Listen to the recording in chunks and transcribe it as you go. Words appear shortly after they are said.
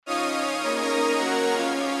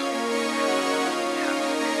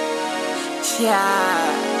Yeah.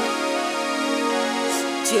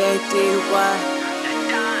 JD1.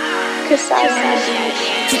 Kasai.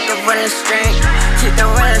 Keep the running string. Keep the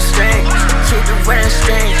running string. Keep the running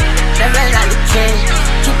string. Never not the king.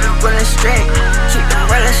 Keep the running string. Keep the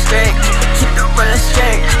running string. Keep the running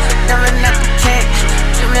string. Never not the king.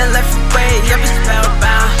 Dream your life away. I'll be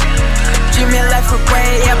spellbound. Dream your life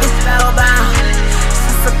away. I'll be spellbound.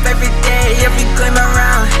 Sits up every day. Every gleam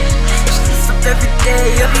around. Sits up every day.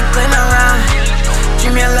 Every gleam around.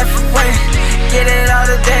 Dream your life away. Get it all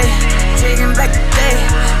today. Taking back the day.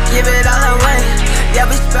 Give it all away. Y'all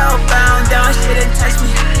be spellbound. That shit entice me.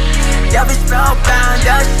 Y'all be spellbound.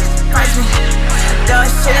 That shit surprise me. That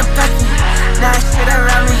shit impress me. Now shit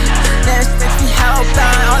around me. Now it makes me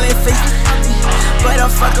hellbound. All they face me happy, but don't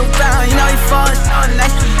fuck around. You know he falling so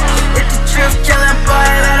nicely. It's the truth, killing boy.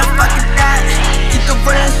 Let him fucking die. Keep the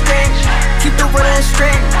running string. Keep the running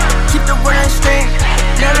string. Keep the running string.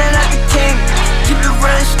 Never not the king. Keep the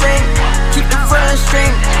running string. Keep the running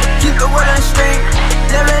string. Keep the running string.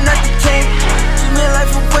 Never not the king. Dream your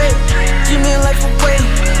life away. Dream your life away.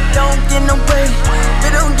 Don't get no way.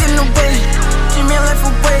 They don't get no way. Dream your life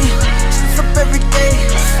away. Sits up every day.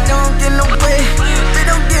 Don't get no way. They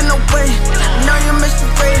don't get no way. I know you miss the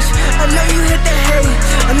rage. I know you hit the hate.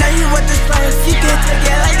 I know you want this life. You can't take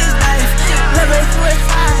it like this life. Live it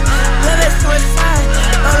suicide. Live it suicide.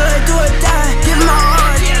 All I do is die. Give my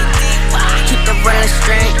heart. Keep the running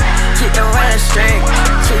string. Keep the running string.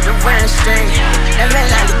 Keep the running string. Never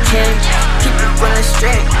not the king. Keep the running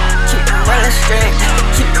string. Keep the running string.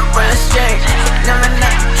 Keep the running string.